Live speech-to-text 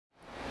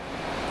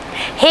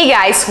Hey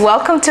guys,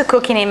 welcome to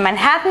Cooking in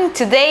Manhattan.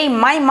 Today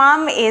my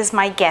mom is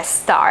my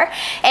guest star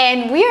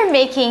and we are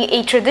making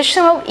a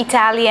traditional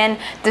Italian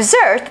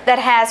dessert that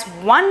has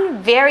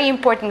one very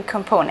important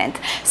component,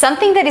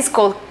 something that is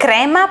called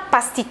crema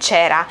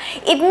pasticcera.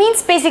 It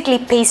means basically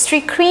pastry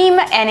cream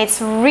and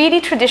it's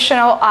really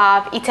traditional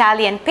of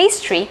Italian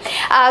pastry,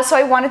 so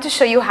I wanted to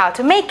show you how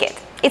to make it.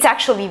 It's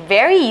actually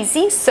very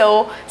easy,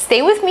 so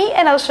stay with me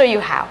and I'll show you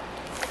how.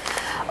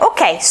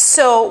 Okay,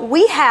 so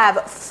we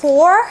have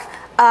 4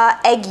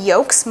 egg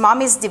yolks.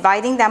 Mom is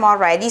dividing them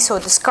already, so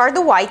discard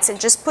the whites and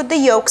just put the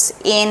yolks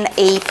in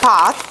a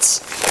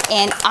pot.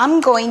 And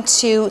I'm going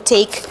to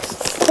take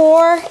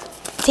 4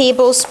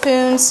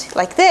 tablespoons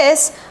like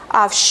this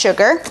of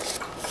sugar,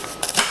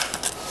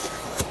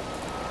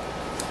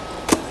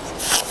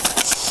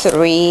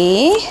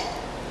 3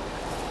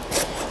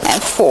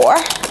 and 4.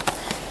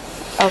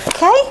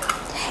 Okay,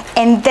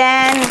 and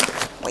then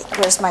wait,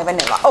 where's my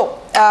vanilla? Oh,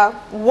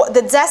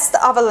 the zest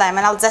of a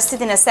lemon. I'll zest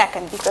it in a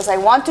second because I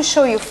want to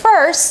show you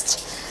first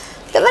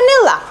the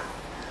vanilla.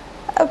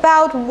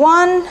 About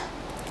 1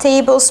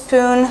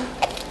 tablespoon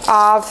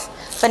of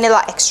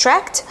vanilla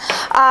extract.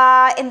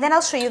 And then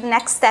I'll show you the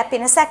next step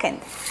in a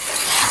second.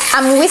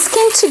 I'm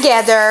whisking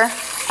together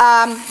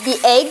the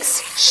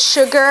eggs,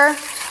 sugar,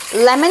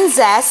 lemon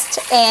zest,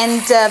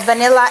 and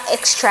vanilla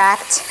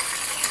extract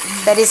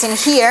that is in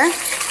here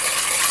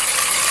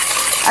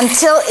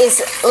until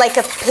it's like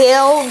a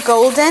pale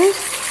golden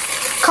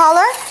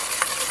color.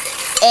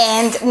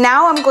 And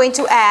now I'm going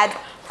to add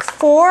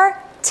 4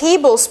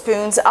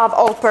 tablespoons of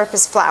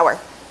all-purpose flour.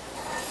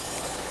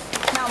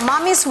 Now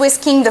Mom is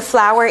whisking the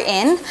flour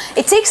in.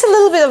 It takes a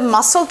little bit of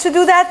muscle to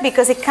do that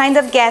because it kind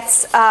of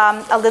gets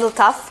a little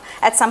tough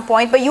at some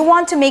point, but you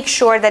want to make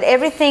sure that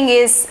everything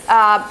is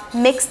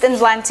mixed and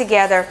blend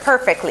together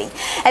perfectly.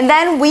 And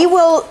then we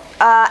will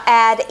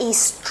add a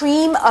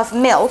stream of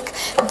milk.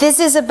 This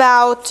is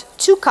about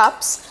 2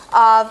 cups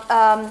of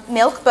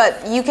milk,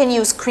 but you can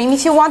use cream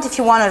if you want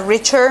a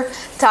richer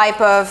type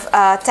of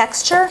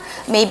texture,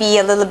 maybe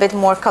a little bit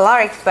more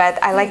caloric, but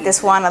I like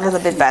this one a little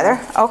bit better.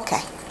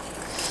 Okay,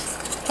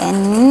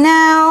 and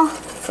now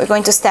we're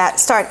going to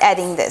start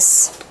adding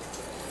this.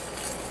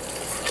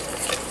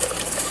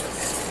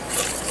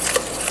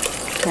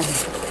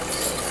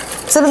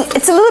 So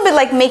it's a little bit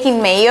like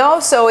making mayo,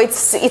 so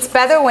it's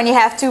better when you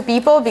have 2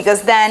 people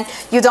because then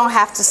you don't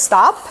have to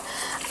stop.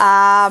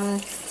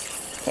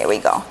 Here we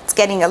go. It's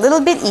getting a little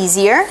bit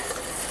easier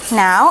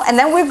now, and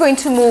then we're going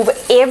to move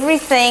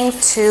everything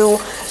to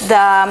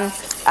the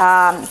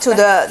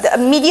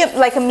medium,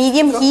 like a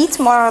medium heat,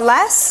 more or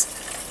less.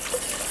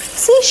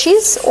 See,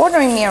 she's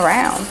ordering me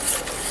around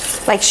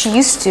like she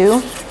used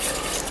to.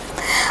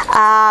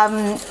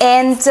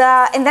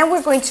 And then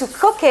we're going to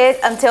cook it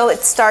until it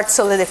starts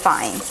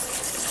solidifying.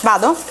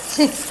 Vado?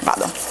 Sì.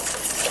 Vado.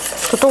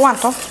 Tutto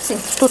quanto? Sì.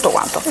 Tutto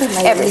quanto.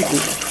 Everything.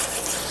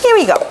 Here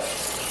we go.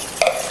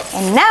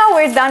 And now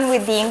we're done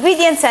with the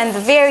ingredients and the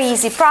very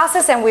easy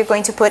process, and we're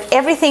going to put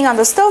everything on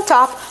the stove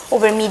top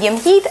over medium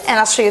heat, and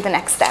I'll show you the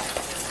next step.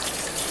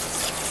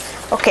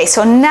 Okay,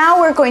 so now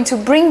we're going to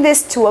bring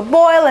this to a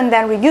boil and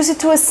then reduce it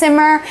to a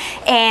simmer,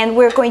 and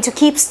we're going to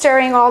keep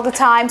stirring all the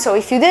time. So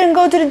if you didn't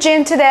go to the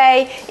gym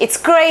today, it's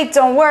great,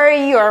 don't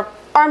worry, your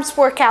arms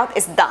workout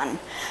is done.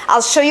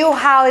 I'll show you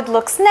how it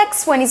looks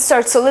next when it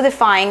starts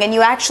solidifying, and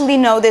you actually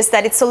notice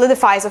that it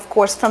solidifies, of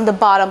course, from the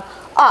bottom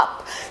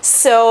up.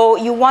 So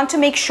you want to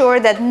make sure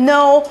that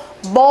no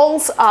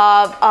balls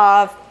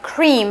of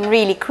cream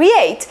really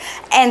create,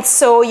 and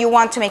so you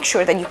want to make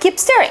sure that you keep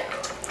stirring.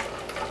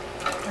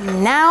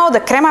 Now the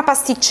crema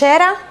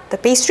pasticcera, the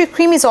pastry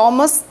cream, is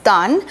almost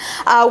done.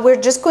 We're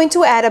just going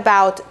to add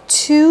about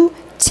 2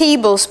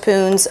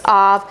 tablespoons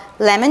of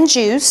lemon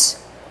juice.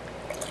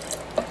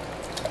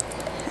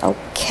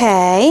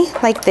 Okay,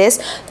 like this.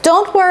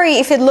 Don't worry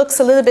if it looks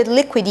a little bit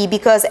liquidy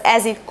because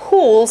as it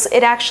cools,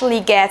 it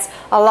actually gets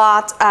a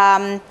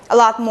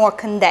lot more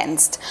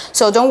condensed.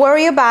 So don't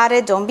worry about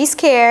it, don't be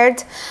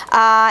scared.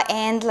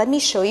 And let me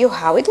show you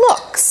how it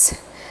looks.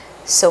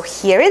 So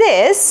here it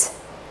is.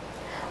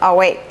 Oh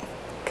wait,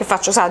 che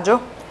faccio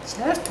saggio?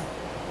 Certo.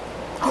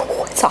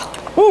 Oh, it's hot.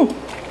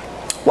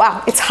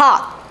 Wow, it's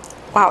hot.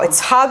 Wow, it's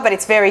hot, but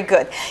it's very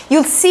good.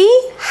 You'll see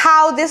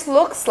how this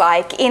looks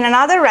like in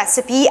another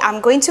recipe I'm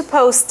going to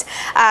post.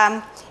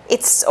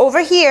 It's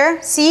over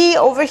here. See,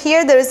 over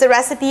here there is the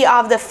recipe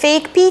of the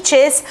fake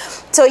peaches.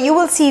 So you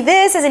will see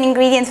this as an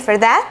ingredient for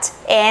that.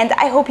 And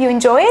I hope you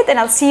enjoy it, and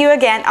I'll see you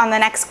again on the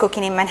next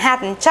Cooking in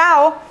Manhattan.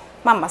 Ciao!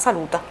 Mamma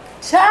saluta.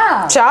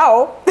 Ciao!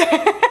 Ciao!